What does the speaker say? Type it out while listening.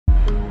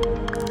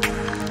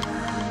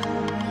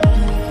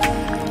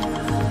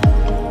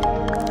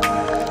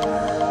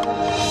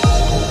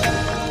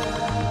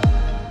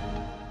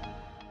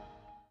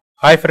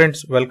Hi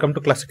friends, welcome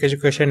to classic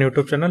education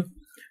YouTube channel.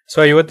 So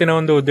ಇವತ್ತಿನ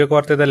ಒಂದು ಉದ್ಯೋಗ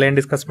ವಾರ್ತೆದಲ್ಲಿ ಏನ್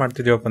ಡಿಸ್ಕಸ್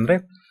ಮಾಡ್ತಿದೀವಪ್ಪ ಅಂದ್ರೆ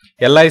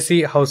LIC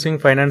ಹೌಸಿಂಗ್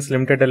ಫೈನಾನ್ಸ್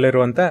ಲಿಮಿಟೆಡ್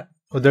ಅಲ್ಲಿರುವಂತ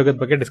ಉದ್ಯೋಗದ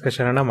ಬಗ್ಗೆ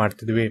ಡಿಸ್ಕಷನ್ ಅನ್ನ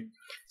ಮಾಡ್ತಿದ್ವಿ.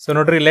 ಸೊ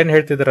ನೋಡ್ರಿ, ಇಲ್ಲಿ ಏನ್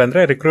ಹೇಳ್ತಿದಾರೆ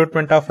ಅಂದ್ರೆ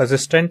recruitment of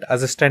assistant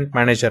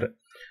manager.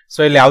 So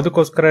ಇಲ್ಲಿ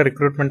ಯಾವ್ದಕ್ಕೋಸ್ಕರ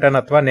ರಿಕ್ರೂಟ್ಮೆಂಟ್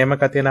ಅನ್ನ ಅಥವಾ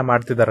ನೇಮಕಾತಿಯನ್ನ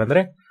ಮಾಡ್ತಿದ್ದಾರೆ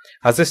ಅಂದ್ರೆ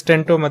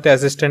ಅಸಿಸ್ಟೆಂಟ್ ಮತ್ತೆ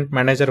ಅಸಿಸ್ಟೆಂಟ್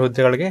ಮ್ಯಾನೇಜರ್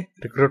ಹುದ್ದೆಗಳಿಗೆ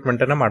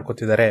ರಿಕ್ರೂಟ್ಮೆಂಟ್ ಅನ್ನ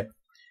ಮಾಡ್ಕೋತಿದ್ದಾರೆ.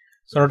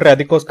 ಸೊ ನೋಡ್ರಿ,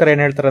 ಅದಕ್ಕೋಸ್ಕರ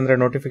ಏನ್ ಹೇಳ್ತಾರೆ ಅಂದ್ರೆ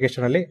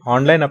ನೋಟಿಫಿಕೇಶನ್ ಅಲ್ಲಿ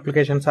online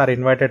applications R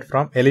invited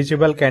from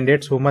eligible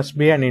candidates who must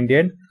be an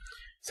Indian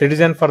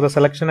citizen for the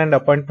selection and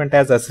appointment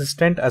as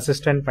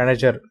assistant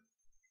manager.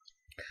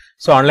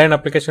 So online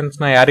applications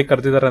ನ ಯಾರಿಗೆ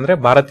ಕರೆದಿದ್ದಾರೆ ಅಂದ್ರೆ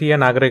ಭಾರತೀಯ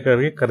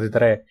ನಾಗರಿಕರಿಗೆ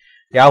ಕರೆದಿದ್ದಾರೆ.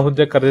 ಯಾವ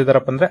ಹುದ್ದೆ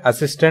ಕರೆದಿದ್ದಾರಪ್ಪ ಅಂದ್ರೆ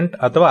ಅಸಿಸ್ಟೆಂಟ್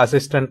ಅಥವಾ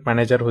ಅಸಿಸ್ಟೆಂಟ್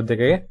ಮ್ಯಾನೇಜರ್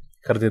ಹುದ್ದೆಗೆ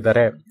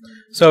ಕರೆದಿದ್ದಾರೆ.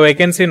 ಸೊ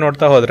ವೇಕೆನ್ಸಿ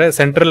ನೋಡ್ತಾ ಹೋದ್ರೆ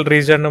ಸೆಂಟ್ರಲ್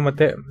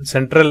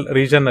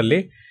ರೀಜನ್ ಅಲ್ಲಿ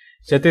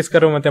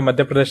ಛತ್ತೀಸ್ಗಢ ಮತ್ತೆ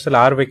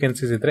ಮಧ್ಯಪ್ರದೇಶದಲ್ಲಿ 6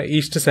 ವೇಕೆನ್ಸೀಸ್ ಇದ್ರೆ,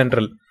 East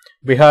central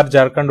Bihar,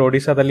 Jharkhand,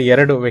 ಒಡಿಸಾದಲ್ಲಿ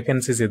 2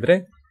 vacancies ಇದ್ರೆ,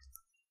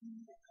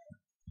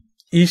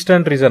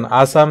 ಈಸ್ಟರ್ನ್ ರೀಜನ್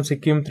ಆಸಾಂ,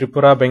 ಸಿಕ್ಕಿಂ,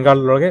 ತ್ರಿಪುರಾ, ಬೆಂಗಾಲ್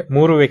ಒಳಗೆ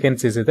 3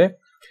 ವೇಕೆನ್ಸೀಸ್ ಇದೆ.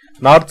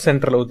 ನಾರ್ತ್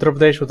ಸೆಂಟ್ರಲ್ ಉತ್ತರ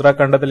ಪ್ರದೇಶ,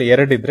 ಉತ್ತರಾಖಂಡದಲ್ಲಿ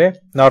 2 ಇದ್ರೆ,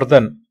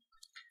 ನಾರ್ದರ್ನ್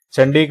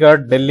ಚಂಡೀಗಢ,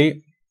 ಡೆಲ್ಲಿ,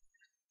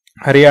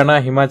 ಹರಿಯಾಣ,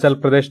 ಹಿಮಾಚಲ್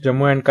ಪ್ರದೇಶ್,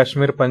 ಜಮ್ಮು ಅಂಡ್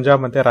ಕಾಶ್ಮೀರ್,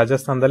 ಪಂಜಾಬ್ ಮತ್ತೆ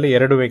ರಾಜಸ್ಥಾನದಲ್ಲಿ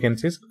 2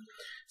 ವೇಕೆನ್ಸೀಸ್.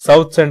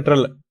 ಸೌತ್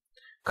ಸೆಂಟ್ರಲ್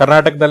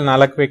ಕರ್ನಾಟಕದಲ್ಲಿ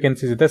 4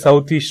 ವೇಕೆನ್ಸೀಸ್ ಇದೆ.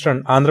 ಸೌತ್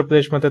ಈಸ್ಟರ್ನ್ ಆಂಧ್ರ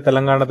ಪ್ರದೇಶ ಮತ್ತೆ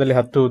ತೆಲಂಗಾಣದಲ್ಲಿ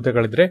 10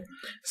 ಹುದ್ದೆಗಳಿದ್ರೆ,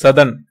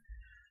 ಸದರ್ನ್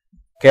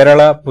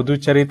ಕೇರಳ,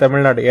 ಪುದುಚೇರಿ,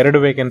 ತಮಿಳುನಾಡು 2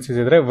 ವೇಕೆನ್ಸೀಸ್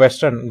ಇದ್ರೆ,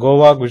 ವೆಸ್ಟರ್ನ್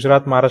ಗೋವಾ,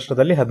 ಗುಜರಾತ್,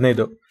 ಮಹಾರಾಷ್ಟ್ರದಲ್ಲಿ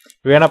 15.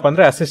 ಇವೇನಪ್ಪ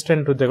ಅಂದ್ರೆ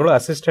ಅಸಿಸ್ಟೆಂಟ್ ಹುದ್ದೆಗಳು.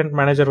 ಅಸಿಸ್ಟೆಂಟ್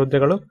ಮ್ಯಾನೇಜರ್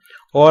ಹುದ್ದೆಗಳು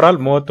ಓವರ್ ಆಲ್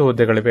 30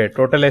 ಹುದ್ದೆಗಳಿವೆ.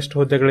 ಟೋಟಲ್ ಎಷ್ಟು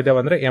ಹುದ್ದೆಗಳಿದಾವೆ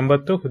ಅಂದ್ರೆ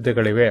 80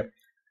 ಹುದ್ದೆಗಳಿವೆ.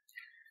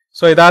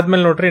 ಸೊ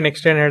ಇದಾದ್ಮೇಲೆ ನೋಡ್ರಿ,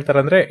 ನೆಕ್ಸ್ಟ್ ಏನ್ ಹೇಳ್ತಾರೆ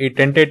ಅಂದ್ರೆ ಈ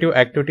ಟೆಂಟೇಟಿವ್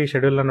ಆಕ್ಟಿವಿಟಿ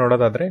ಶೆಡ್ಯೂಲ್ ನ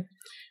ನೋಡೋದಾದ್ರೆ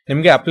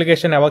ನಿಮ್ಗೆ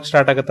ಅಪ್ಲಿಕೇಶನ್ ಯಾವಾಗ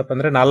ಸ್ಟಾರ್ಟ್ ಆಗುತ್ತಪ್ಪ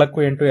ಅಂದ್ರೆ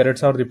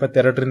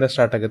 4/8/2022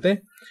 ಸ್ಟಾರ್ಟ್ ಆಗುತ್ತೆ.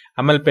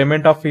 ಆಮೇಲೆ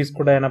ಪೇಮೆಂಟ್ ಆಫ್ ಫೀಸ್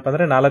ಕೂಡ ಏನಪ್ಪ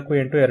ಅಂದ್ರೆ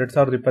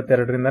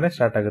 4/8/2022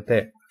 ಸ್ಟಾರ್ಟ್ ಆಗುತ್ತೆ.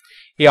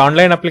 ಈ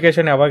ಆನ್ಲೈನ್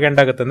ಅಪ್ಲಿಕೇಶನ್ ಯಾವಾಗ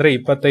ಎಂಡ್ ಆಗುತ್ತೆ ಅಂದ್ರೆ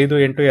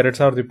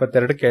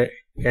 25/8/2022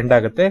 ಎಂಡ್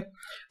ಆಗುತ್ತೆ.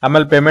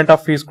 ಆಮೇಲೆ ಪೇಮೆಂಟ್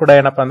ಆಫ್ ಫೀಸ್ ಕೂಡ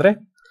ಏನಪ್ಪಾ ಅಂದ್ರೆ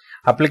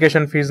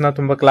ಅಪ್ಲಿಕೇಶನ್ ಫೀಸ್ ನ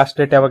ತುಂಬಾ ಕ್ಲಾಸ್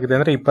ಡೇಟ್ ಯಾವಾಗಿದೆ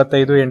ಅಂದ್ರೆ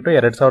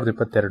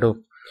 25/8/2022.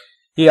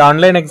 ಈ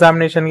ಆನ್ಲೈನ್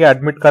ಎಕ್ಸಾಮಿನೇಷನ್ ಗೆ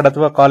ಅಡ್ಮಿಟ್ ಕಾರ್ಡ್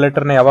ಅಥವಾ ಕಾಲ್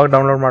ಲೆಟರ್ ನ ಯಾವಾಗ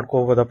ಡೌನ್ಲೋಡ್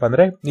ಮಾಡ್ಕೋಬಹುದಪ್ಪ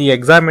ಅಂದ್ರೆ ಈ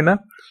ಎಕ್ಸಾಮಿನ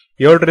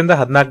 7ರಿಂದ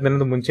 14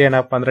 ದಿನದ ಮುಂಚೆ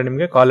ಏನಪ್ಪಾ ಅಂದ್ರೆ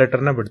ನಿಮ್ಗೆ ಕಾಲ್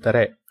ಲೆಟರ್ ನ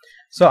ಬಿಡ್ತಾರೆ.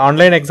 ಸೊ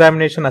ಆನ್ಲೈನ್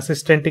ಎಕ್ಸಾಮಿನೇಷನ್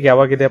ಅಸಿಸ್ಟೆಂಟ್ ಗೆ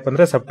ಯಾವಾಗಿದೆಯಪ್ಪ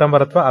ಅಂದ್ರೆ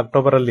ಸೆಪ್ಟೆಂಬರ್ ಅಥವಾ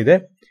ಅಕ್ಟೋಬರ್ ಅಲ್ಲಿ ಇದೆ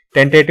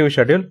ಟೆಂಟೇಟಿವ್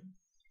ಶೆಡ್ಯೂಲ್.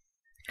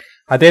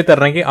 ಅದೇ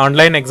ತರನಾಗಿ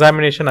online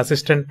examination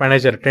assistant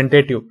manager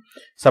tentative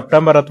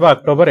September ಅಥವಾ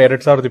ಅಕ್ಟೋಬರ್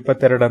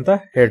 2022 ಅಂತ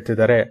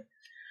ಹೇಳ್ತಿದ್ದಾರೆ.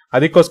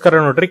 ಅದಕ್ಕೋಸ್ಕರ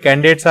ನೋಡ್ರಿ,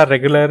 candidates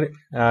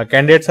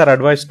R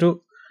advice to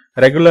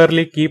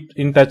regularly keep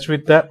in touch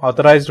with the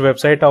authorised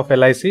website of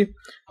LIC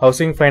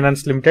housing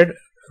finance limited,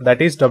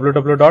 that is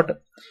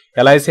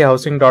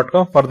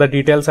www.lichousing.com for the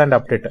details and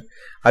update.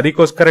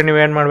 ಅದಕ್ಕೋಸ್ಕರ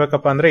ನೀವೇನ್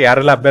ಮಾಡ್ಬೇಕಪ್ಪ ಅಂದ್ರೆ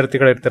ಯಾರೆಲ್ಲ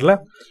ಅಭ್ಯರ್ಥಿಗಳು ಇರ್ತಿರಲ್ಲ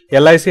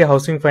LIC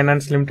housing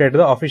finance limited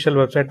official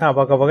website ನ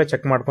ಅವಾಗ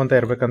check ಮಾಡ್ಕೊಂತ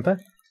ಇರ್ಬೇಕಂತ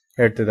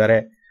ಹೇಳ್ತಿದ್ದಾರೆ.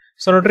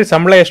 ಸೊ ನೋಡ್ರಿ,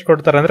 ಸಂಬಳ ಎಷ್ಟು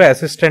ಕೊಡ್ತಾರೆ ಅಂದ್ರೆ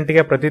ಅಸಿಸ್ಟೆಂಟ್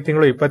ಗೆ ಪ್ರತಿ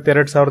ತಿಂಗಳು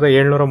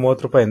 22,730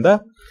 ರೂಪಾಯಿಂದ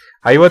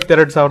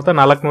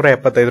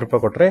 52,475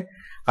 ರೂಪಾಯಿ ಕೊಟ್ರೆ,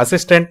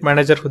 ಅಸಿಸ್ಟೆಂಟ್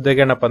ಮ್ಯಾನೇಜರ್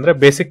ಹುದ್ದೆಗೆ ಏನಪ್ಪಾ ಅಂದ್ರೆ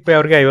ಬೇಸಿಕ್ ಪೇ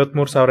ಅವರಿಗೆ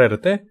 53,000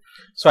 ಇರುತ್ತೆ.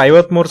 ಸೊ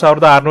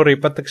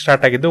 53,620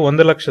 ಸ್ಟಾರ್ಟ್ ಆಗಿದ್ದು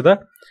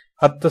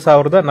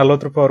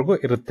 1,10,40 ರೂಪಾಯಿವರೆಗೂ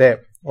ಇರುತ್ತೆ.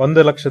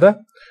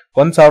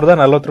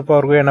 1,01,040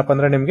 ರೂಪಾಯಿವರೆಗೂ ಏನಪ್ಪಾ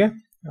ಅಂದ್ರೆ ನಿಮ್ಗೆ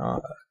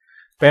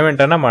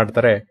ಪೇಮೆಂಟ್ ಅನ್ನ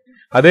ಮಾಡ್ತಾರೆ.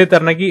 ಅದೇ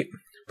ತರನಾಗಿ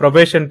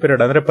ಪ್ರೊಬೇಷನ್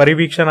ಪೀರಿಯಡ್ ಅಂದ್ರೆ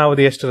ಪರಿವೀಕ್ಷಣಾ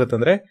ಅವಧಿ ಎಷ್ಟಿರುತ್ತೆ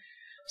ಅಂದ್ರೆ,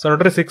 ಸೊ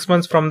ನೋಡ್ರಿ 6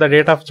 months from the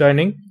date of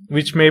joining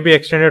which may be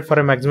extended for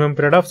A maximum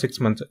period of 6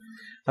 months.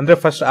 ಅಂದ್ರೆ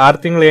ಫಸ್ಟ್ 6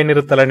 ತಿಂಗಳು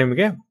ಏನಿರುತ್ತಲ್ಲ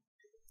ನಿಮಗೆ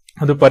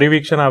ಅದು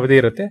ಪರಿವೀಕ್ಷಣಾ ಅವಧಿ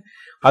ಇರುತ್ತೆ.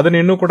 ಅದನ್ನ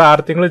ಇನ್ನೂ ಕೂಡ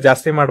 6 ತಿಂಗಳು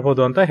ಜಾಸ್ತಿ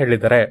ಮಾಡಬಹುದು ಅಂತ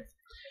ಹೇಳಿದ್ದಾರೆ.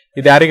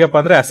 ಇದು ಯಾರಿಗಪ್ಪ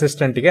ಅಂದ್ರೆ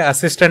ಅಸಿಸ್ಟೆಂಟ್ಗೆ.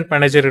 ಅಸಿಸ್ಟೆಂಟ್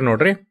ಮ್ಯಾನೇಜರ್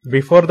ನೋಡ್ರಿ,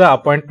 before the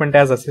appointment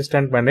as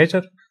assistant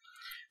manager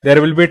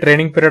there will be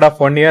training period of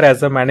 1 year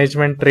as a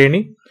management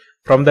trainee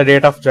from the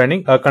date of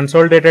joining. A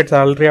consolidated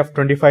salary of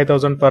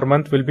 25,000 per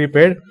month will be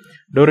paid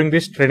during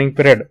this training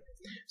period.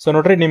 So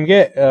ನೋಡ್ರಿ, ನಿಮ್ಗೆ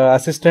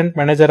assistant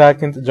manager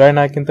join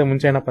ಹಾಕಿಂತ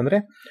ಮುಂಚೆ ಏನಪ್ಪ ಅಂದ್ರೆ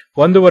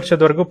 1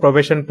 ವರ್ಷದವರೆಗೂ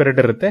probation period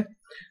ಇರುತ್ತೆ.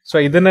 So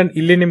ಇದನ್ನ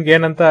ಇಲ್ಲಿ ನಿಮ್ಗೆ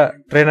ಏನಂತ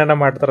ಟ್ರೈನ್ ಅನ್ನ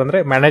ಮಾಡ್ತಾರೆ ಅಂದ್ರೆ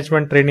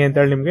ಮ್ಯಾನೇಜ್ಮೆಂಟ್ ಟ್ರೈನಿ ಅಂತ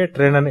ಹೇಳಿ ನಿಮ್ಗೆ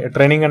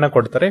ಟ್ರೈನಿಂಗ್ ಅನ್ನ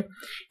ಕೊಡ್ತಾರೆ.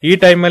 ಈ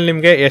ಟೈಮ್ ಅಲ್ಲಿ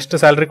ನಿಮ್ಗೆ ಎಷ್ಟು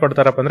ಸ್ಯಾಲರಿ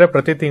ಕೊಡ್ತಾರಪ್ಪ ಅಂದ್ರೆ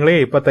ಪ್ರತಿ ತಿಂಗಳಿಗೆ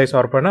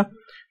 25,000 ರೂಪಾಯಿನ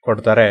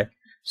ಕೊಡ್ತಾರೆ.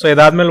 ಸೊ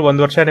ಇದಾದ್ಮೇಲೆ 1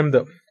 ವರ್ಷ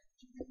ನಿಮ್ದು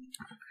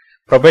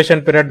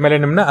ಪ್ರೊಬೇಷನ್ ಪೀರಿಯಡ್ ಮೇಲೆ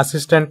ನಿಮ್ನ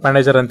ಅಸಿಸ್ಟೆಂಟ್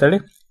ಮ್ಯಾನೇಜರ್ ಅಂತೇಳಿ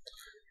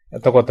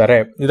ತಗೋತಾರೆ.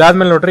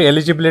 ಇದಾದ್ಮೇಲೆ ನೋಡ್ರಿ,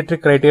 ಎಲಿಜಿಬಿಲಿಟಿ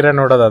ಕ್ರೈಟೀರಿಯಾ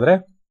ನೋಡೋದಾದ್ರೆ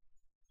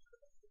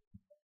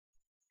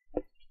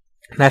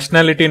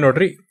ನ್ಯಾಷನಾಲಿಟಿ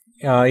ನೋಡ್ರಿ,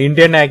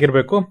 ಇಂಡಿಯನ್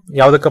ಆಗಿರ್ಬೇಕು.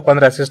 ಯಾವ್ದಕ್ಕಪ್ಪ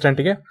ಅಂದ್ರೆ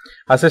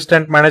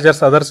ಅಸಿಸ್ಟೆಂಟ್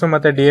ಮ್ಯಾನೇಜರ್ಸ್ ಅದರ್ಸ್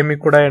ಮತ್ತೆ DME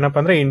ಕೂಡ ಏನಪ್ಪಾ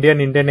ಅಂದ್ರೆ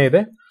ಇಂಡಿಯನ್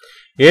ಇದೆ.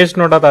 ಏಜ್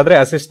ನೋಡೋದಾದ್ರೆ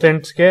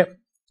ಅಸಿಸ್ಟೆಂಟ್ಸ್ಗೆ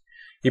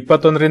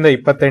 21ರಿಂದ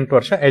 28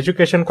 ವರ್ಷ.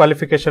 ಎಜುಕೇಶನ್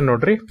ಕ್ವಾಲಿಫಿಕೇಶನ್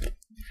ನೋಡ್ರಿ,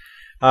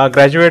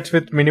 graduates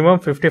with minimum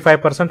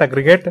 55%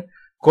 aggregate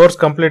course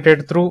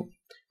completed through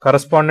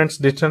correspondence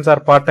distance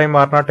are part time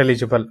R not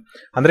eligible.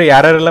 ಅಂದ್ರೆ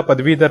ಯಾರ್ಯಾರೆಲ್ಲ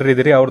ಪದವೀಧರರು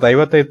ಇದ್ರಿ ಅವ್ರದ್ದು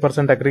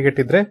 55% ಅಗ್ರಿಗೇಟ್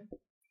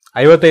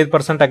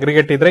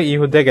ಇದ್ರೆ ಈ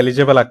ಹುದ್ದೆಗೆ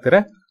ಎಲಿಜಿಬಲ್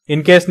ಆಗ್ತೀರಾ.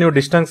 ಇನ್ ಕೇಸ್ ನೀವು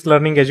ಡಿಸ್ಟೆನ್ಸ್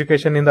ಲರ್ನಿಂಗ್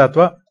ಎಜುಕೇಶನ್ ಇಂದ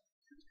ಅಥವಾ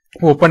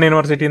ಓಪನ್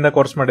ಯೂನಿವರ್ಸಿಟಿಯಿಂದ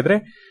ಕೋರ್ಸ್ ಮಾಡಿದ್ರೆ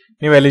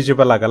ನೀವು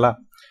ಎಲಿಜಿಬಲ್ ಆಗಲ್ಲ.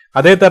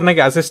 ಅದೇ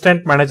ತರನಾಗಿ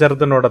ಅಸಿಸ್ಟೆಂಟ್ ಮ್ಯಾನೇಜರ್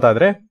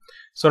ನೋಡೋದಾದ್ರೆ,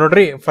 ಸೊ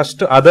ನೋಡ್ರಿ,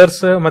 ಫಸ್ಟ್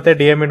ಅದರ್ಸ್ ಮತ್ತೆ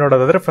DME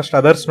ನೋಡೋದಾದ್ರೆ ಫಸ್ಟ್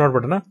ಅದರ್ಸ್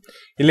ನೋಡ್ಬಿಡೋಣ.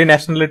 ಇಲ್ಲಿ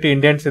ನ್ಯಾಷನಾಲಿಟಿ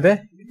ಇಂಡಿಯನ್ಸ್ ಇದೆ,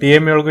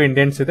 DME ಒಳಗೂ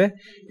ಇಂಡಿಯನ್ಸ್ ಇದೆ.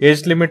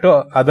 ಏಜ್ ಲಿಮಿಟ್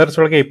ಅದರ್ಸ್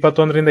ಒಳಗೆ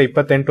 21ರಿಂದ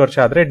 28 ವರ್ಷ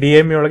ಆದ್ರೆ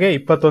DME ಒಳಗೆ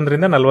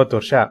 21ರಿಂದ 40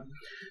 ವರ್ಷ.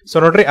 ಸೊ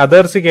ನೋಡ್ರಿ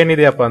ಅದರ್ಸಿಗೆ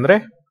ಏನಿದೆಯಪ್ಪ ಅಂದ್ರೆ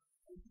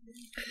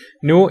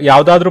ನೀವು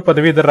ಯಾವ್ದಾದ್ರು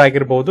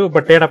ಪದವೀಧರರಾಗಿರ್ಬಹುದು,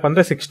 ಬಟ್ ಏನಪ್ಪಾ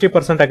ಅಂದ್ರೆ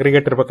 60%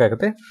 ಅಗ್ರಿಗೇಟ್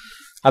ಇರಬೇಕಾಗುತ್ತೆ.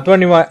 ಅಥವಾ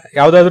ನೀವು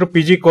ಯಾವ್ದಾದ್ರು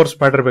PG ಕೋರ್ಸ್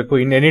ಮಾಡಿರ್ಬೇಕು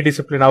ಇನ್ ಎನಿ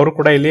ಡಿಸಿಪ್ಲಿನ್, ಅವರು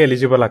ಕೂಡ ಇಲ್ಲಿ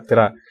ಎಲಿಜಿಬಲ್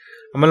ಆಗ್ತೀರಾ.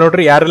 ಆಮೇಲೆ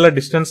ನೋಡ್ರಿ ಯಾರೆಲ್ಲ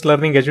ಡಿಸ್ಟೆನ್ಸ್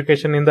ಲರ್ನಿಂಗ್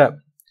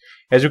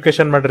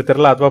ಎಜುಕೇಶನ್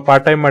ಮಾಡಿರ್ತಾರಲ್ಲ ಅಥವಾ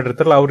ಪಾರ್ಟ್ ಟೈಮ್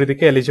ಮಾಡಿರ್ತಾರಲ್ಲ ಅವ್ರು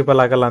ಇದಕ್ಕೆ ಎಲಿಜಿಬಲ್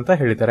ಆಗಲ್ಲ ಅಂತ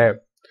ಹೇಳಿದ್ದಾರೆ.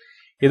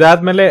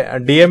 ಇದಾದ್ಮೇಲೆ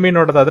DME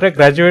ನೋಡೋದಾದ್ರೆ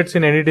graduates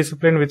in any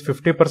discipline with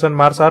 50%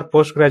 marks R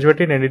post graduate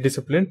in any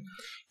discipline.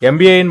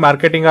 MBA in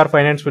marketing R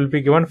finance will be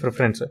given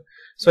preference.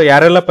 So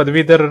ಯಾರೆಲ್ಲ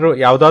ಪದವೀಧರರು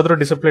ಯಾವ್ದಾದ್ರು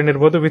ಡಿಸಿಪ್ಲಿನ್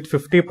ಇರ್ಬೋದು ವಿತ್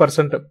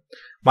 50%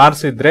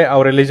 ಮಾರ್ಕ್ಸ್ ಇದ್ರೆ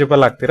ಅವ್ರು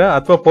ಎಲಿಜಿಬಲ್ ಆಗ್ತೀರಾ.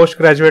 ಅಥವಾ ಪೋಸ್ಟ್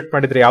ಗ್ರಾಜುಯೇಟ್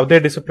ಮಾಡಿದ್ರೆ ಯಾವುದೇ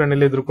ಡಿಸಿಪ್ಲಿನ್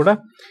ಅಲ್ಲಿ ಇದ್ರು ಕೂಡ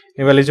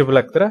ನೀವು ಎಲಿಜಿಬಲ್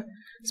ಆಗ್ತೀರಾ.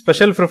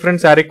 ಸ್ಪೆಷಲ್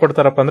ಪ್ರಿಫರೆನ್ಸ್ ಯಾರಿಗೆ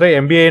ಕೊಡ್ತಾರಪ್ಪ ಅಂದ್ರೆ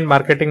MBA ಇನ್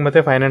ಮಾರ್ಕೆಟಿಂಗ್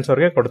ಮತ್ತೆ ಫೈನಾನ್ಸ್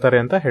ಅವ್ರಿಗೆ ಕೊಡ್ತಾರೆ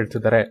ಅಂತ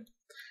ಹೇಳ್ತಿದ್ದಾರೆ.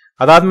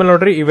 ಅದಾದ್ಮೇಲೆ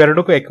ನೋಡ್ರಿ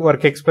ಇವೆರಡಕ್ಕೂ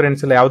ವರ್ಕ್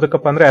ಎಕ್ಸ್ಪೀರಿಯನ್ಸ್ ಇಲ್ಲ.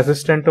 ಯಾವ್ದಕ್ಕಪ್ಪ ಅಂದ್ರೆ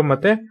ಅಸಿಸ್ಟೆಂಟ್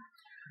ಮತ್ತೆ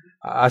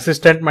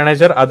assistant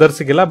manager other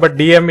ಸಿಗಿಲ್ಲ, but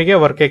DME ಗೆ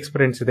ವರ್ಕ್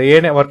ಎಕ್ಸ್ಪೀರಿಯನ್ಸ್ ಇದೆ.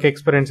 ಏನೇ ವರ್ಕ್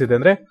ಎಕ್ಸ್ಪೀರಿಯನ್ಸ್ ಇದೆ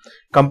ಅಂದ್ರೆ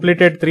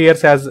completed 3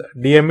 years as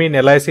DME in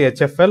LIC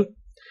HFL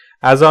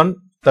as on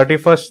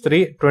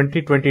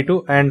 31/3/2022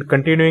 and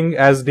continuing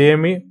as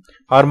DME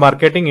R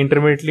marketing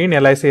ಇಂಟರ್ಮೀಡಿಯೇಟ್ಲಿ in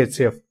LIC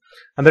HCF.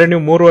 ಅಂದ್ರೆ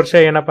ನೀವು 3 ವರ್ಷ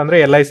ಏನಪ್ಪಾ ಅಂದ್ರೆ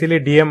LIC ಲಿ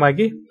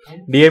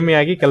DME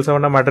ಆಗಿ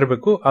ಕೆಲಸವನ್ನ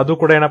ಮಾಡಿರ್ಬೇಕು. ಅದು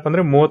ಕೂಡ ಏನಪ್ಪಾ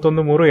ಅಂದ್ರೆ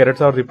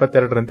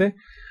 31/3/2022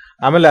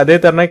 ಆಮೇಲೆ ಅದೇ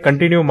ತರನಾಗಿ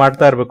ಕಂಟಿನ್ಯೂ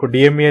ಮಾಡ್ತಾ ಇರಬೇಕು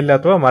DME ಅಲ್ಲಿ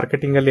ಅಥವಾ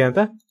ಮಾರ್ಕೆಟಿಂಗ್ ಅಲ್ಲಿ ಅಂತ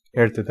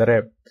ಹೇಳ್ತಿದ್ದಾರೆ.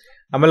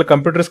 ಆಮೇಲೆ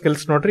ಕಂಪ್ಯೂಟರ್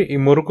ಸ್ಕಿಲ್ಸ್ ನೋಡ್ರಿ ಈ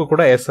ಮೂರಕ್ಕೂ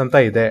ಕೂಡ S ಅಂತ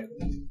ಇದೆ.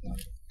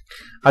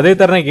 ಅದೇ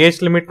ತರನಾಗಿ ಏಜ್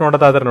ಲಿಮಿಟ್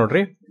ನೋಡೋದಾದ್ರೆ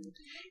ನೋಡ್ರಿ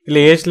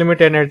ಇಲ್ಲಿ ಏಜ್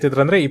ಲಿಮಿಟ್ ಏನ್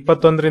ಹೇಳ್ತಿದ್ರು ಅಂದ್ರೆ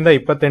 21 ರಿಂದ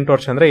 28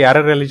 ವರ್ಷ ಅಂದ್ರೆ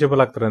ಯಾರ್ಯಾರು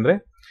ಎಲಿಜಿಬಲ್ ಆಗ್ತಾರೆ ಅಂದ್ರೆ,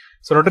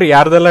 ಸೊ ನೋಡ್ರಿ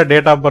ಯಾರ್ದೆಲ್ಲ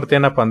ಡೇಟ್ ಆಫ್ ಬರ್ತ್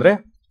ಏನಪ್ಪಾ ಅಂದ್ರೆ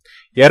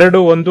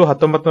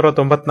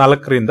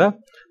 2/1/1994 ರಿಂದ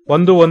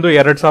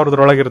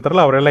 1/1/2000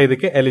 ಇರ್ತಾರಲ್ಲ ಅವರೆಲ್ಲ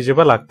ಇದಕ್ಕೆ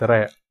ಎಲಿಜಿಬಲ್ ಆಗ್ತಾರೆ.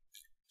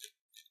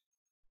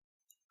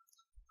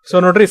 ಸೊ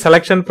ನೋಡ್ರಿ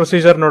ಸೆಲೆಕ್ಷನ್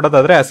ಪ್ರೊಸೀಜರ್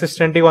ನೋಡೋದಾದ್ರೆ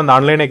ಅಸಿಸ್ಟೆಂಟ್ ಗೆ ಒಂದು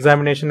ಆನ್ಲೈನ್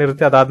ಎಕ್ಸಾಮಿನೇಷನ್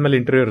ಇರುತ್ತೆ, ಅದಾದ್ಮೇಲೆ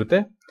ಇಂಟರ್ವ್ಯೂ ಇರುತ್ತೆ.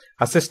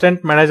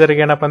 ಅಸಿಸ್ಟೆಂಟ್ ಮ್ಯಾನೇಜರ್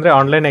ಗೆ ಏನಪ್ಪಾ ಅಂದ್ರೆ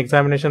ಆನ್ಲೈನ್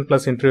ಎಕ್ಸಾಮಿನೇಷನ್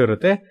ಪ್ಲಸ್ ಇಂಟರ್ವ್ಯೂ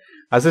ಇರುತ್ತೆ.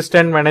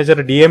 ಅಸಿಸ್ಟೆಂಟ್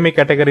ಮ್ಯಾನೇಜರ್ DME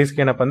ಕ್ಯಾಟಗರೀಸ್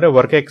ಏನಪ್ಪಾ ಅಂದ್ರೆ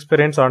ವರ್ಕ್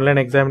ಎಕ್ಸ್ಪೀರಿಯನ್ಸ್, ಆನ್ಲೈನ್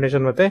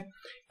ಎಕ್ಸಾಮಿನೇಷನ್ ಮತ್ತೆ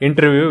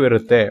ಇಂಟರ್ವ್ಯೂ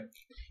ಇರುತ್ತೆ.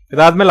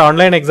 ಇದಾದ್ಮೇಲೆ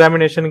ಆನ್ಲೈನ್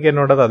ಎಕ್ಸಾಮಿನೇಷನ್ ಗೆ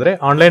ನೋಡೋದಾದ್ರೆ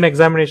online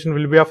examination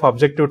will be of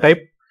objective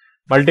type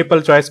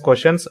multiple choice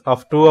questions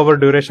of 2 hour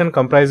duration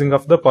comprising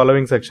of the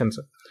following sections.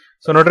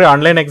 So ನೋಡ್ರಿ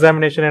online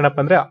examination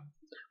ಏನಪ್ಪಾ ಅಂದ್ರೆ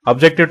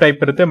ಆಬ್ಜೆಕ್ಟಿವ್ ಟೈಪ್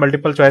ಇರುತ್ತೆ,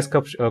 ಮಲ್ಟಿಪಲ್ ಚಾಯ್ಸ್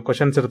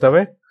ಕ್ವಶನ್ಸ್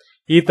ಇರ್ತವೆ,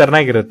 ಈ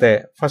ತರನಾಗಿರುತ್ತೆ.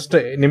 ಫಸ್ಟ್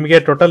ನಿಮಗೆ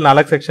ಟೋಟಲ್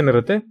 4 ಸೆಕ್ಷನ್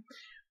ಇರುತ್ತೆ.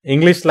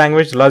 English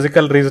language,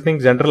 logical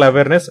reasoning, general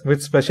awareness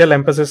with special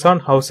emphasis on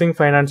housing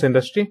finance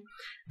industry,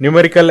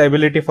 numerical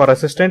ability for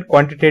assistant,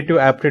 quantitative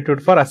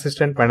aptitude for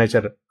assistant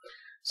manager.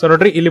 So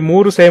ನೋಡ್ರಿ ಇಲ್ಲಿ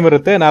 3 same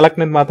ಇರುತ್ತೆ,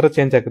 4ನೇದು ಮಾತ್ರ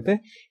change ಆಗುತ್ತೆ.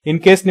 In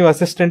case ನೀವು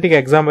ಅಸಿಸ್ಟೆಂಟ್ ಗೆ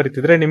exam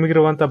ಬರೀತಿದ್ರೆ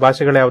ನಿಮಗಿರುವಂತಹ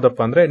ಭಾಷೆಗಳು ಯಾವ್ದಪ್ಪ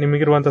ಅಂದ್ರೆ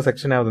ನಿಮಗಿರುವಂತಹ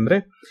section ಯಾವ್ದಂದ್ರೆ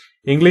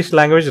English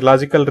language,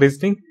 logical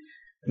reasoning,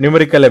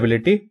 numerical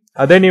ability.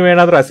 ಅದೇ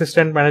ನೀವೇನಾದ್ರೂ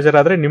ಅಸಿಸ್ಟೆಂಟ್ ಮ್ಯಾನೇಜರ್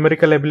ಆದ್ರೆ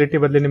ನ್ಯೂಮರಿಕಲ್ ಎಬಿಲಿಟಿ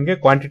ಬದಲು ನಿಮಗೆ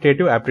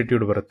ಕ್ವಾಂಟಿಟೇಟಿವ್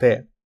ಆಪ್ಟಿಟ್ಯೂಡ್ ಬರುತ್ತೆ.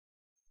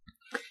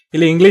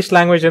 ಇಲ್ಲಿ ಇಂಗ್ಲಿಷ್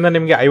ಲ್ಯಾಂಗ್ವೇಜ್ ಇಂದ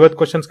ನಿಮಗೆ 50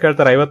 ಕ್ವಶನ್ಸ್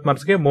ಕೇಳ್ತಾರೆ, 50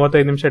 ಮಾರ್ಕ್ಸ್ಗೆ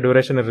 35 ನಿಮಿಷ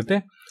ಡ್ಯೂರೇಷನ್ ಇರುತ್ತೆ.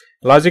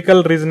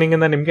 ಲಾಜಿಕಲ್ ರೀಸನಿಂಗ್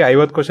ಇಂದ ನಿಮಗೆ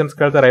 50 ಕ್ವಶನ್ಸ್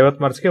ಕೇಳ್ತಾರೆ, 50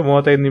 ಮಾರ್ಕ್ಸ್ಗೆ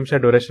 35 ನಿಮಿಷ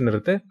ಡ್ಯೂರೇಷನ್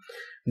ಇರುತ್ತೆ.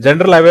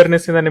 ಜನರಲ್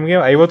ಅವೇರ್ನೆಸ್ ಇಂದ ನಿಮಗೆ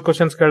 50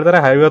 ಕ್ವಶನ್ಸ್ ಕೇಳ್ತಾರೆ,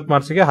 50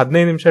 ಮಾರ್ಕ್ಸ್ಗೆ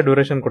 15 ನಿಮಿಷ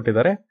ಡ್ಯೂರೇಷನ್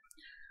ಕೊಟ್ಟಿದ್ದಾರೆ.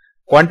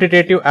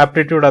 ಕ್ವಾಂಟಿಟೇಟಿವ್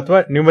ಆಪ್ಟಿಟ್ಯೂಡ್ ಅಥವಾ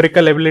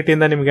ನ್ಯೂಮರಿಕಲ್ ಎಬಿಲಿಟಿ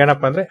ಇಂದ ನಿಮ್ಗೆ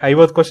ಏನಪ್ಪಾ ಅಂದ್ರೆ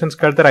 50 ಕ್ವಶನ್ಸ್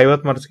ಕೇಳ್ತಾರೆ,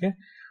 50 ಮಾರ್ಕ್ಸ್ಗೆ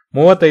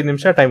 35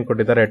 ನಿಮಿಷ ಟೈಮ್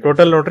ಕೊಟ್ಟಿದ್ದಾರೆ.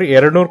 ಟೋಟಲ್ ನೋಡ್ರಿ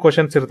 200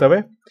 ಕ್ವಶನ್ಸ್ ಇರ್ತವೆ,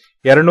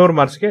 200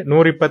 ಮಾರ್ಕ್ಸ್ಗೆ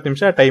 120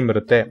 ನಿಮಿಷ ಟೈಮ್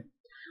ಇರುತ್ತೆ.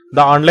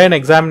 The online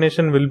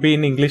examination will be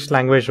in English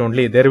language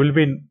only. There will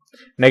be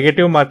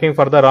negative marking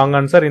for the wrong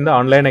answer in the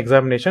online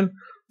examination.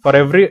 For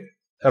every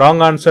wrong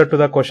answer to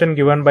the question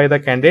given by the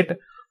candidate,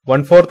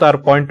 1/4 or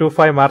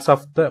 0.25 marks of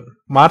the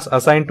marks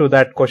assigned to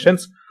that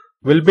questions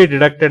will be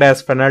deducted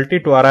as penalty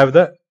to arrive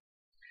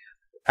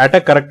at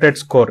a corrected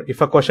score. If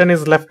a question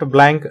is left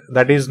blank,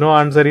 that is no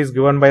answer is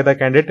given by the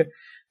candidate,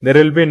 there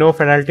will be no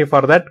penalty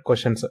for that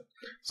questions.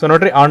 So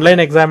ನೋಡ್ರಿ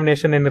online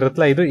examination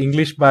ಏನಿರುತ್ತಲ್ಲ ಇದು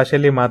English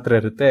ಭಾಷೆಯಲ್ಲಿ ಮಾತ್ರ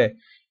ಇರುತ್ತೆ,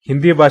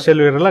 ಹಿಂದಿ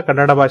ಭಾಷೆಯಲ್ಲೂ ಇರಲ್ಲ,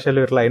 ಕನ್ನಡ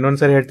ಭಾಷೆಯಲ್ಲೂ ಇರಲ್ಲ.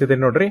 ಇನ್ನೊಂದ್ಸರಿ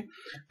ಹೇಳ್ತಿದ್ದೀನಿ ನೋಡ್ರಿ,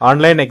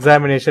 ಆನ್ಲೈನ್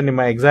ಎಕ್ಸಾಮಿನೇಷನ್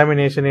ನಿಮ್ಮ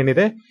ಎಕ್ಸಾಮಿನೇಷನ್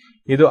ಏನಿದೆ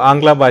ಇದು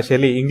ಆಂಗ್ಲ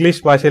ಭಾಷೆಯಲ್ಲಿ, ಇಂಗ್ಲಿಷ್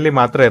ಭಾಷೆಯಲ್ಲಿ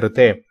ಮಾತ್ರ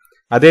ಇರುತ್ತೆ.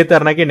 ಅದೇ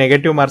ತರನಾಗಿ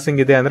ನೆಗೆಟಿವ್ ಮಾರ್ಕ್ಸಿಂಗ್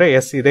ಇದೆ ಅಂದ್ರೆ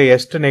ಇದೆ.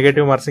 ಎಷ್ಟು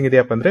ನೆಗೆಟಿವ್ ಮಾರ್ಕ್ಸಿಂಗ್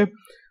ಇದೆಯಪ್ಪ ಅಂದ್ರೆ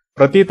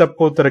ಪ್ರತಿ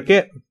ತಪ್ಪು ಉತ್ತರಕ್ಕೆ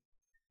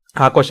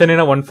ಆ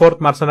ಕ್ವಶನಿನ 1/4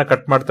 ಮಾರ್ಕ್ಸ್ ಅನ್ನ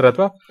ಕಟ್ ಮಾಡ್ತಾರೆ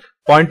ಅಥವಾ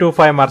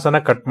 0.25 ಮಾರ್ಕ್ಸ್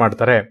ಅನ್ನ ಕಟ್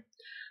ಮಾಡ್ತಾರೆ.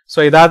 ಸೊ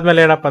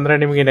ಇದಾದ್ಮೇಲೆ ಏನಪ್ಪಾ ಅಂದ್ರೆ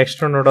ನಿಮಗೆ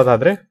ನೆಕ್ಸ್ಟ್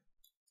ನೋಡೋದಾದ್ರೆ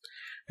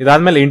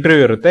ಇದಾದ್ಮೇಲೆ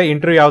ಇಂಟರ್ವ್ಯೂ ಇರುತ್ತೆ.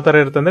 ಇಂಟರ್ವ್ಯೂ ಯಾವ ತರ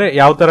ಇರುತ್ತೆ ಅಂದ್ರೆ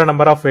ಯಾವ ತರ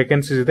ನಂಬರ್ ಆಫ್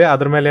ವೇಕೆನ್ಸೀಸ್ ಇದೆ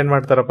ಅದ್ರ ಮೇಲೆ ಏನ್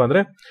ಮಾಡ್ತಾರಪ್ಪ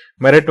ಅಂದ್ರೆ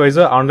ಮೆರಿಟ್ ವೈಸ್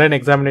ಆನ್ಲೈನ್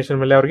ಎಕ್ಸಾಮಿನೇಷನ್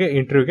ಮೇಲೆ ಅವ್ರಿಗೆ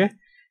ಇಂಟರ್ವ್ಯೂಗೆ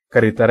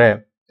ಕರೀತಾರೆ.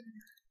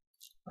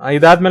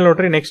 ಇದಾದ್ಮೇಲೆ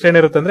ನೋಡ್ರಿ ನೆಕ್ಸ್ಟ್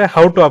ಏನಿರುತ್ತೆ ಅಂದ್ರೆ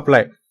how to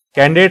apply.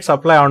 Candidates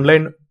apply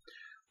online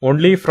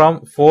only from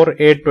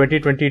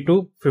 4/8/2022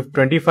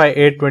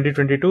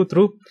 25/8/2022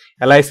 through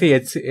LIC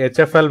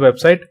HFL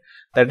website,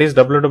 that is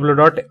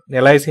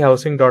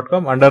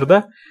www.lichousing.com under the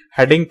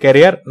heading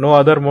career. No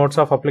other modes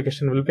of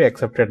application will be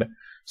accepted.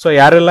 So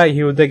ಯಾರೆಲ್ಲ ಈ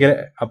ಹುದ್ದೆಗೆ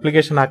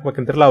ಅಪ್ಲಿಕೇಶನ್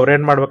ಹಾಕ್ಬೇಕಂತಿರಲ್ಲ ಅವ್ರು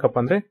ಏನ್ ಮಾಡ್ಬೇಕಪ್ಪ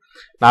ಅಂದ್ರೆ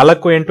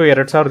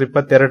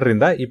 4/8/2022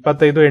 ರಿಂದ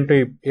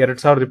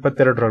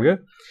 25/8/2022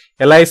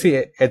 LIC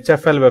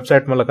HFL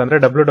ವೆಬ್ಸೈಟ್ ಮೂಲಕ ಅಂದ್ರೆ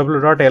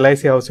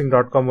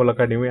www.lichousing.com ಮೂಲಕ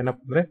ನೀವು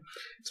ಏನಪ್ಪ ಅಂದ್ರೆ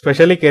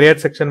ಸ್ಪೆಷಲಿ ಕೆರಿಯರ್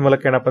ಸೆಕ್ಷನ್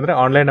ಮೂಲಕ ಏನಪ್ಪ ಅಂದ್ರೆ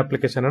ಆನ್ಲೈನ್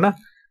ಅಪ್ಲಿಕೇಶನ್ ಅನ್ನ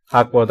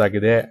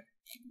ಹಾಕಬಹುದಾಗಿದೆ.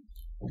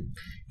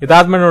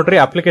 ಇದಾದ್ಮೇಲೆ ನೋಡ್ರಿ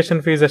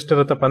ಅಪ್ಲಿಕೇಶನ್ ಫೀಸ್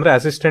ಎಷ್ಟಿರುತ್ತಪ್ಪ ಅಂದ್ರೆ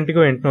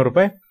ಅಸಿಸ್ಟೆಂಟ್ಗೂ 800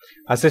 ರೂಪಾಯಿ,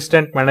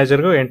 ಅಸಿಸ್ಟೆಂಟ್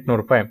ಮ್ಯಾನೇಜರ್ಗೂ 800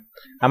 ರೂಪಾಯಿ.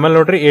 ಆಮೇಲೆ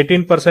ನೋಡ್ರಿ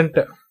 18%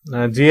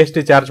 GST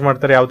ಚಾರ್ಜ್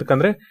ಮಾಡ್ತಾರೆ.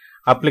 ಯಾವ್ದಕ್ಕಂದ್ರೆ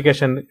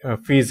application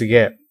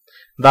ಫೀಸ್ಗೆ.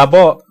 The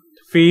above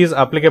fee is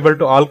applicable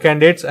to all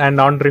candidates and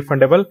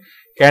non-refundable.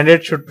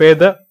 Candidates should pay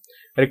the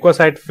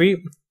requisite fee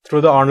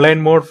through the online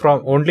mode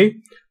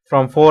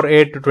from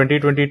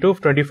 4/8/2022,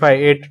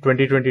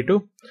 25/8/2022.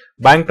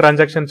 Bank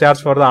transaction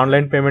charge for the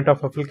online payment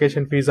of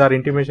application fees or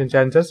intimation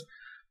charges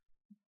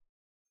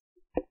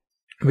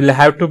will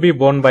have to be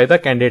borne by the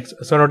candidates.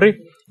 So ನೋಡ್ರಿ,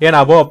 ಏನ್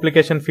ಅಬೋ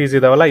application fees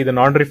ಇದಾವಲ್ಲ, ಇದು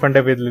ನಾನ್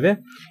refundable ಇದೆ.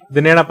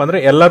 ಇದನ್ನೇನಪ್ಪ ಅಂದ್ರೆ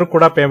ಎಲ್ಲರೂ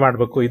ಕೂಡ pay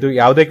ಮಾಡಬೇಕು. ಇದು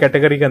ಯಾವುದೇ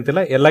ಕ್ಯಾಟಗರಿಗೆ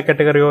ಅಂತಿಲ್ಲ, ಎಲ್ಲ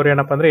ಕ್ಯಾಟಗರಿ ಅವರು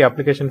ಏನಪ್ಪ ಅಂದ್ರೆ ಈ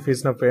ಅಪ್ಲಿಕೇಶನ್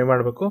ಫೀಸ್ ನ ಪೇ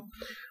ಮಾಡಬೇಕು.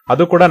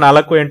 ಅದು ಕೂಡ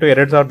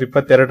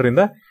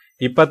 4/8/2022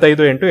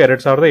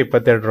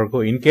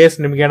 25/8/2022. ಇನ್ ಕೇಸ್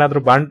ನಿಮ್ಗೆ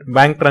ಏನಾದ್ರು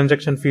ಬ್ಯಾಂಕ್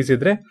ಟ್ರಾನ್ಸಾಕ್ಷನ್ ಫೀಸ್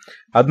ಇದ್ರೆ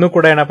ಅದನ್ನು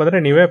ಕೂಡ ಏನಪ್ಪ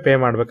ಅಂದ್ರೆ ನೀವೇ ಪೇ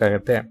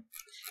ಮಾಡಬೇಕಾಗತ್ತೆ.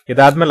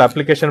 ಇದಾದ್ಮೇಲೆ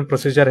ಅಪ್ಲಿಕೇಶನ್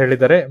ಪ್ರೊಸೀಜರ್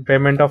ಹೇಳಿದ್ದಾರೆ,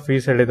 ಪೇಮೆಂಟ್ ಆಫ್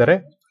ಫೀಸ್ ಹೇಳಿದ್ದಾರೆ.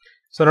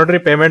 ಸೊ ನೋಡ್ರಿ,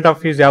 ಪೇಮೆಂಟ್ ಆಫ್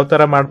ಫೀಸ್ ಯಾವ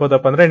ತರ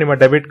ಮಾಡ್ಬೋದಪ್ಪ ಅಂದ್ರೆ ನಿಮ್ಮ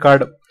debit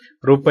card,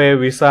 RuPay,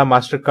 visa,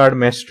 master card,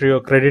 ಮೆಸ್ಟ್ರಿಯೋ,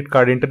 credit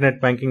card, internet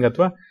banking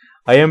ಅಥವಾ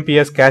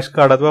IMPS ಕ್ಯಾಶ್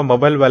ಕಾರ್ಡ್ ಅಥವಾ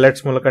ಮೊಬೈಲ್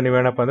ವ್ಯಾಲೆಟ್ಸ್ ಮೂಲಕ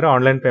ನೀವೇನಪ್ಪ ಅಂದ್ರೆ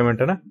ಆನ್ಲೈನ್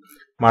ಪೇಮೆಂಟ್ ಅನ್ನ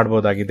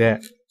ಮಾಡಬಹುದಾಗಿದೆ.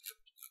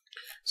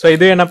 ಸೊ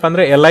ಇದು ಏನಪ್ಪ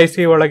ಅಂದ್ರೆ LIC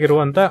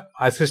ಒಳಗಿರುವಂತ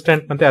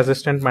ಅಸಿಸ್ಟೆಂಟ್ ಮತ್ತೆ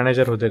ಅಸಿಸ್ಟೆಂಟ್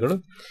ಮ್ಯಾನೇಜರ್ ಹುದ್ದೆಗಳು.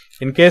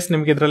 ಇನ್ ಕೇಸ್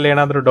ನಿಮ್ಗೆ ಇದ್ರಲ್ಲಿ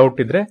ಏನಾದ್ರು ಡೌಟ್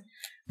ಇದ್ರೆ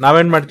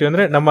ನಾವೇನ್ ಮಾಡ್ತೀವಿ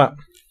ಅಂದ್ರೆ ನಮ್ಮ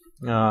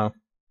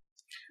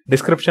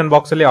ಡಿಸ್ಕ್ರಿಪ್ಷನ್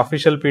ಬಾಕ್ಸ್ ಅಲ್ಲಿ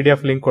ಅಫಿಷಿಯಲ್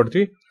PDF ಲಿಂಕ್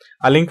ಕೊಡ್ತೀವಿ.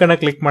 ಆ ಲಿಂಕ್ ಅನ್ನ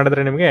ಕ್ಲಿಕ್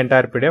ಮಾಡಿದ್ರೆ ನಿಮಗೆ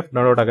ಎಂಟೈರ್ PDF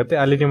ಡೌನ್ಲೋಡ್ ಆಗುತ್ತೆ.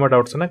 ಅಲ್ಲಿ ನಿಮ್ಮ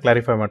ಡೌಟ್ಸ್ ಅನ್ನ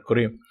ಕ್ಲಾರಿಫೈ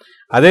ಮಾಡ್ಕೊರಿ.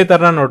 ಅದೇ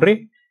ತರ ನೋಡ್ರಿ,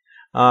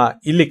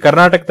 ಇಲ್ಲಿ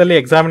ಕರ್ನಾಟಕದಲ್ಲಿ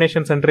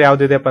ಎಕ್ಸಾಮಿನೇಷನ್ ಸೆಂಟರ್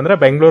ಯಾವ್ದಿದೆಪ್ಪ ಅಂದ್ರೆ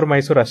ಬೆಂಗಳೂರು,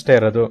 ಮೈಸೂರು ಅಷ್ಟೇ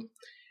ಇರೋದು.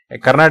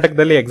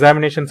 ಕರ್ನಾಟಕದಲ್ಲಿ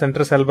ಎಕ್ಸಾಮಿನೇಷನ್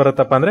ಸೆಂಟರ್ಸ್ ಎಲ್ಲಿ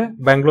ಬರುತ್ತಪ್ಪ ಅಂದ್ರೆ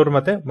ಬೆಂಗಳೂರು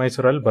ಮತ್ತೆ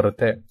ಮೈಸೂರಲ್ಲಿ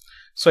ಬರುತ್ತೆ.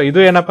 ಸೊ ಇದು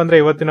ಏನಪ್ಪ ಅಂದ್ರೆ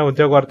ಇವತ್ತಿನ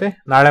ಉದ್ಯೋಗ ವಾರ್ತೆ.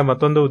 ನಾಳೆ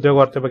ಮತ್ತೊಂದು ಉದ್ಯೋಗ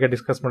ವಾರ್ತೆ ಬಗ್ಗೆ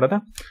ಡಿಸ್ಕಸ್ ಮಾಡೋಣ.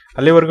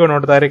 ಅಲ್ಲಿವರೆಗೂ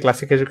ನೋಡ್ತಾ ಇರಿ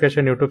classic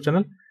education YouTube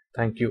channel.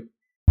 Thank you.